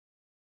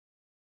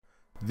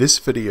This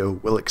video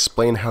will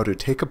explain how to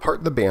take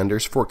apart the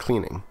banders for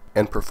cleaning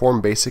and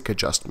perform basic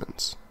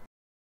adjustments.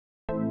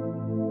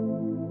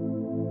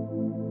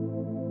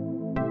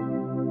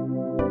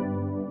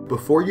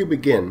 Before you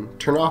begin,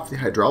 turn off the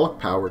hydraulic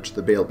power to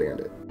the Bale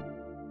Band-It.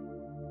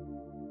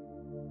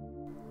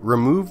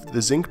 Remove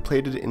the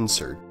zinc-plated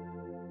insert.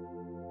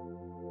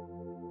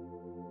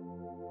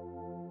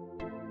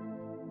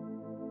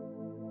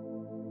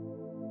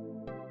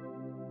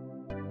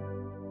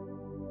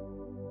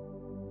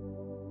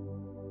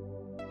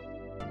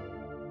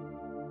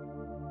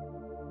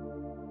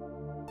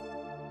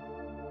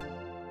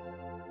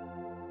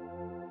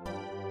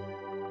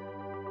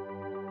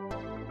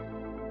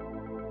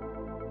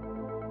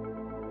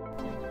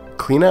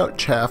 Clean out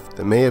chaff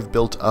that may have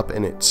built up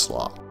in its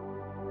slot.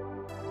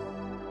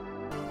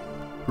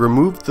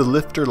 Remove the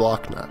lifter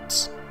lock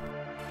nuts.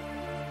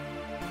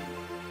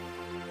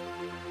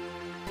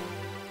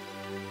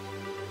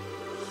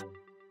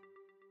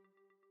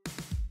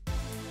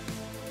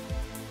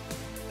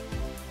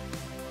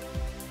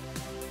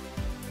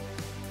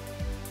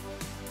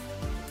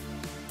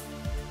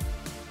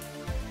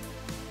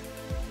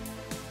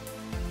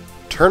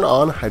 Turn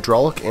on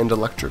hydraulic and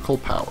electrical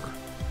power.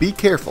 Be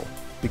careful,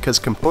 because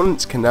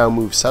components can now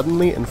move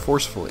suddenly and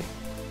forcefully.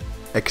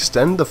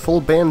 Extend the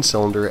full band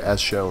cylinder as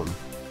shown.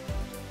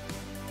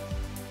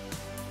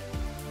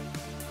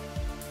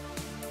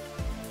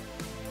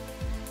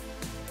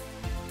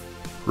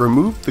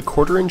 Remove the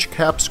 1/4-inch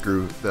cap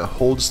screw that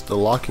holds the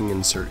locking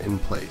insert in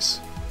place.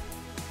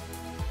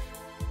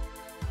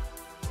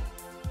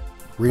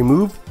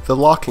 Remove the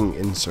locking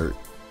insert.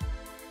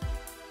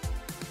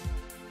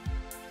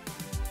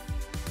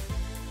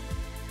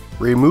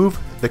 Remove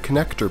the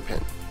connector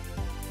pin.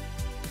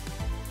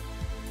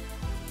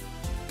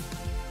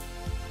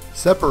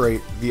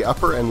 Separate the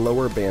upper and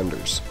lower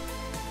banders.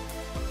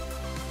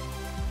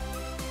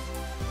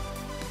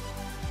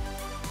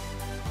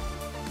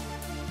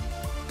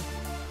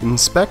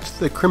 Inspect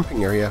the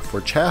crimping area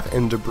for chaff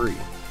and debris.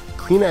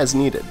 Clean as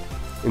needed.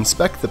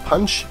 Inspect the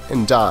punch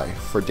and die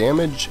for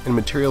damage and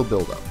material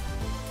buildup.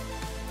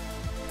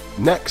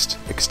 Next,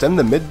 extend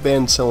the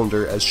mid-band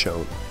cylinder as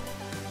shown.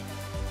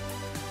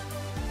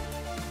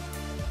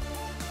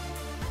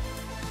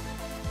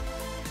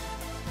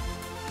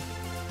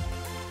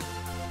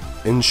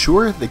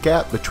 Ensure the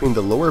gap between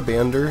the lower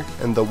bander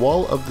and the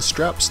wall of the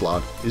strap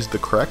slot is the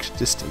correct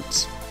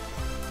distance.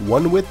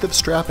 One width of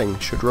strapping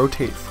should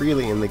rotate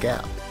freely in the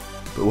gap,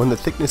 but when the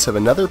thickness of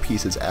another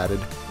piece is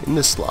added in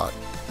the slot,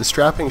 the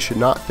strapping should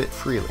not fit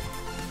freely.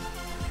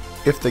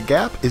 If the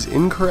gap is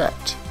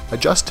incorrect,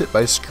 adjust it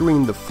by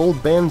screwing the full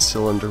band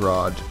cylinder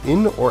rod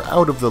in or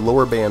out of the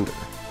lower bander.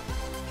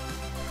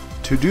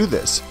 To do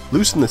this,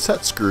 loosen the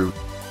set screw.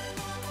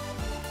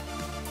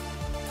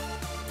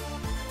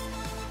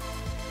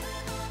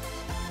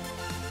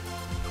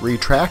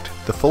 Retract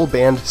the full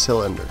band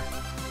cylinder.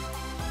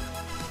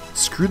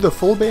 Screw the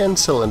full band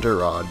cylinder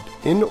rod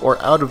in or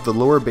out of the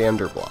lower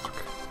bander block.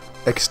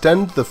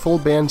 Extend the full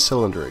band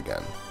cylinder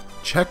again.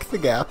 Check the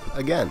gap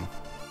again.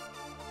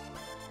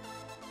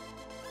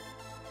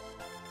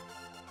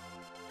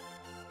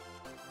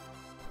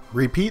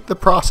 Repeat the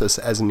process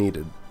as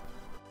needed.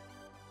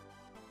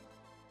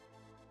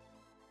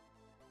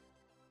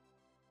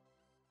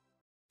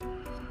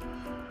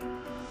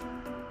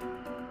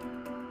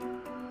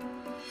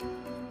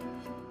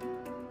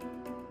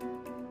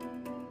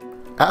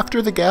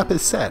 After the gap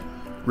is set,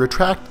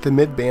 retract the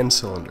mid-band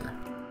cylinder.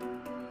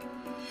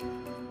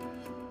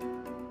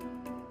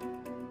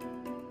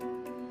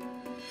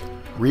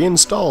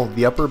 Reinstall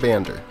the upper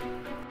bander.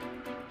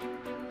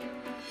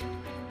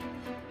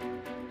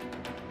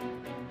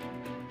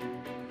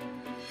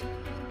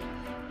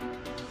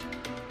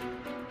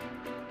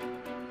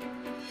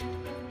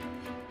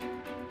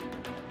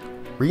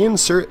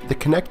 Reinsert the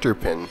connector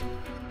pin.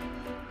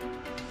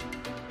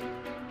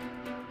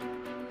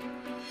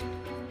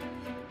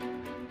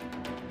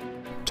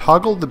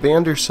 Toggle the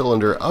bander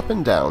cylinder up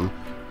and down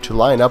to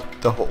line up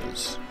the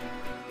holes.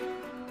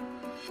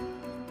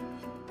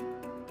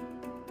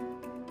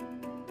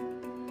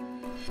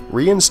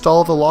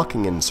 Reinstall the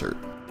locking insert.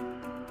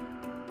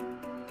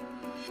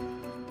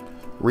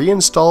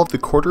 Reinstall the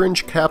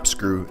 1/4-inch cap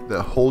screw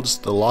that holds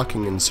the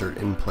locking insert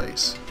in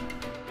place.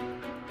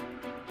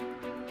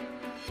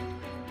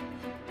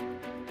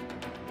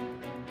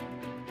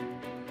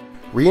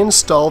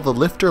 Reinstall the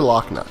lifter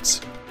lock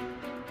nuts.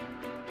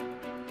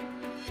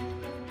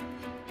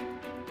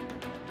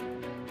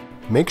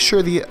 Make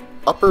sure the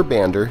upper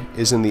bander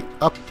is in the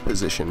up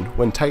position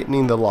when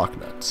tightening the lock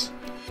nuts.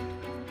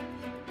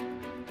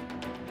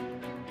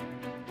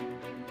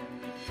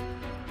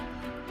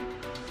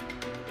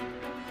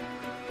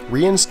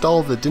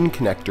 Reinstall the DIN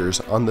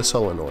connectors on the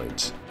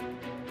solenoids.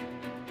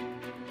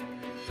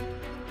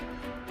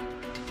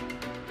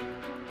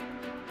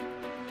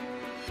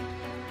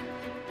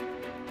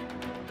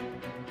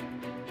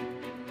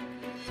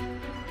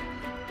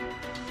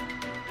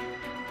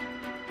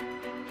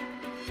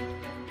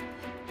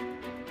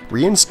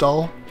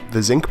 Reinstall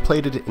the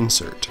zinc-plated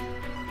insert.